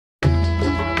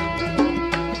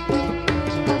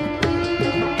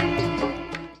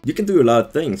You can do a lot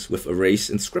of things with arrays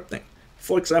in scripting.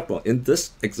 For example, in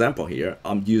this example here,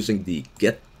 I'm using the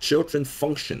GetChildren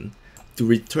function to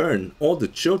return all the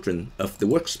children of the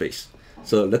workspace.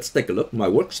 So let's take a look. My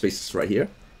workspace is right here,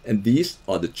 and these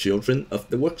are the children of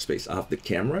the workspace. I have the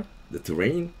camera, the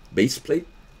terrain, base plate,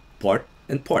 part,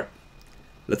 and part.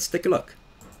 Let's take a look.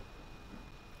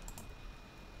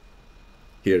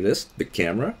 Here it is, the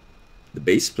camera, the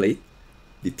base plate,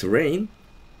 the terrain,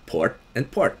 part, and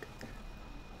part.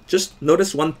 Just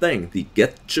notice one thing, the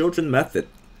GetChildren method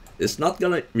is not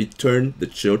going to return the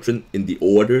children in the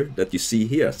order that you see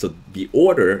here. So the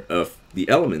order of the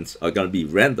elements are going to be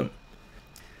random.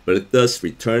 But it does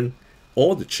return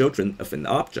all the children of an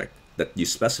object that you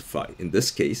specify. In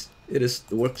this case, it is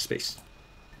the workspace.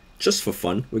 Just for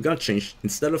fun, we're going to change,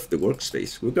 instead of the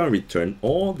workspace, we're going to return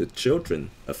all the children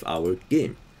of our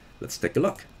game. Let's take a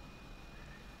look.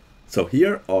 So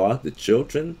here are the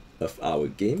children of our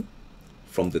game.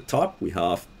 From the top, we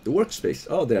have the workspace.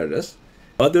 Oh, there it is.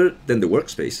 Other than the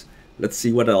workspace, let's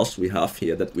see what else we have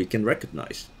here that we can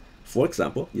recognize. For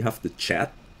example, you have the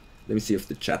chat. Let me see if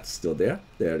the chat is still there.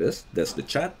 There it is. There's the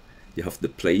chat. You have the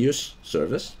players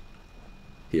service.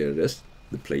 Here it is,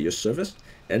 the players service.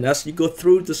 And as you go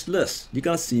through this list, you're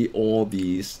going to see all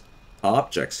these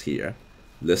objects here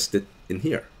listed in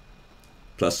here.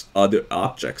 Plus other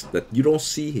objects that you don't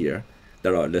see here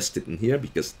that are listed in here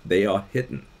because they are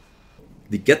hidden.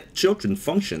 The GetChildren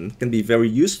function can be very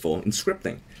useful in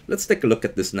scripting. Let's take a look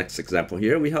at this next example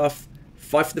here. We have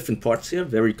 5 different parts here,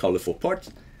 very colorful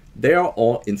parts. They are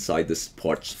all inside this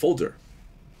parts folder.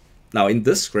 Now in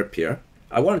this script here,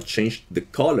 I want to change the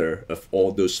color of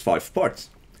all those 5 parts.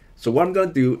 So what I'm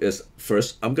going to do is,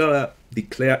 first I'm going to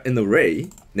declare an array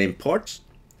named parts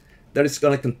that is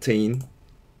going to contain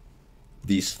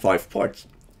these 5 parts.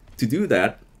 To do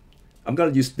that, I'm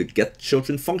going to use the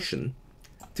GetChildren function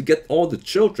to get all the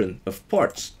children of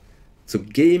parts. So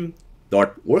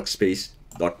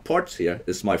game.workspace.parts here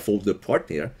is my folder part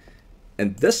here,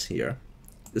 and this here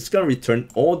is going to return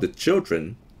all the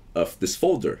children of this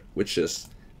folder, which is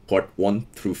part 1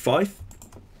 through 5.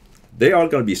 They are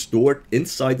going to be stored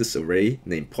inside this array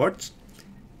named parts,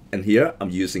 and here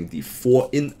I'm using the for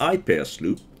in I pairs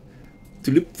loop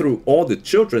to loop through all the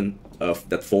children of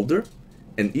that folder,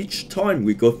 and each time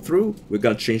we go through, we're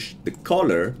going to change the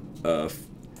color of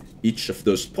each of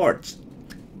those parts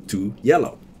to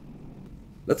yellow.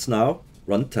 Let's now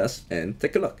run tests and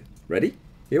take a look. Ready?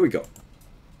 Here we go.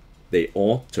 They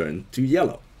all turn to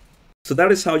yellow. So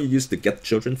that is how you use the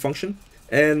GetChildren function,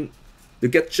 and the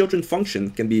GetChildren function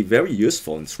can be very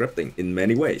useful in scripting in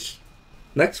many ways.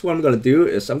 Next, what I'm going to do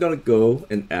is I'm going to go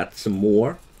and add some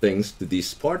more things to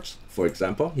these parts. For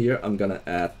example, here I'm going to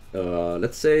add,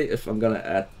 let's say if I'm going to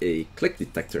add a click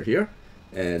detector here,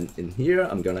 and in here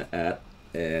I'm going to add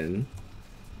an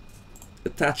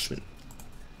attachment.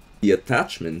 The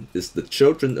attachment is the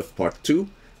children of part 2,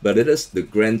 but it is the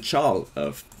grandchild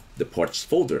of the parts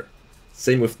folder.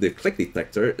 Same with the click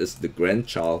detector is the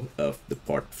grandchild of the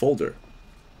part folder.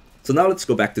 So now let's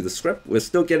go back to the script. We're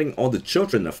still getting all the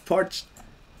children of parts,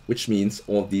 which means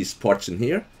all these parts in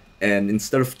here. And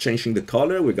instead of changing the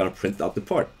color, we're going to print out the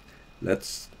part.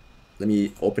 Let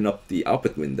me open up the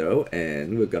output window,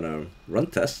 and we're going to run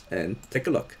tests and take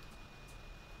a look.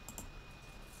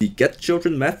 The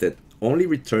GetChildren method only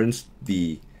returns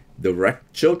the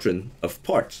direct children of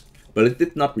parts, but it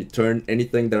did not return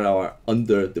anything that are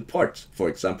under the parts. For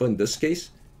example, in this case,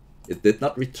 it did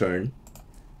not return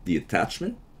the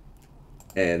attachment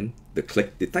and the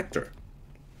click detector.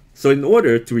 So in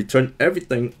order to return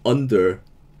everything under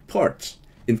parts,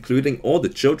 including all the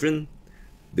children,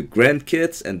 the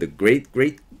grandkids, and the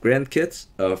great-great-grandkids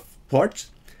of parts,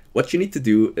 what you need to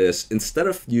do is, instead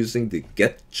of using the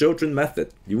GetChildren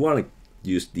method, you want to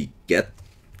use the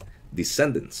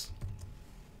GetDescendants.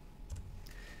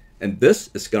 And this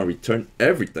is going to return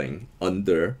everything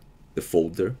under the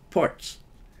folder parts.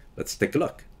 Let's take a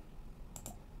look.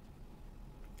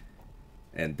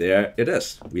 And there it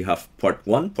is. We have part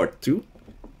 1, part 2.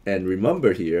 And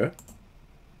remember here,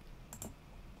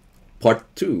 part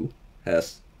 2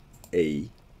 has a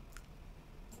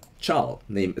child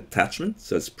named attachment,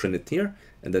 so it's printed here.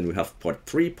 And then we have part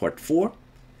 3, part 4.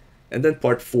 And then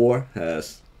part 4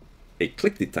 has a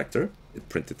click detector, it's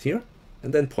printed here.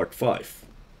 And then part 5.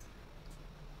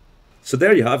 So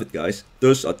there you have it, guys.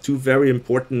 Those are 2 very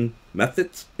important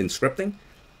methods in scripting,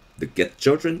 the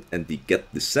GetChildren and the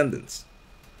GetDescendants.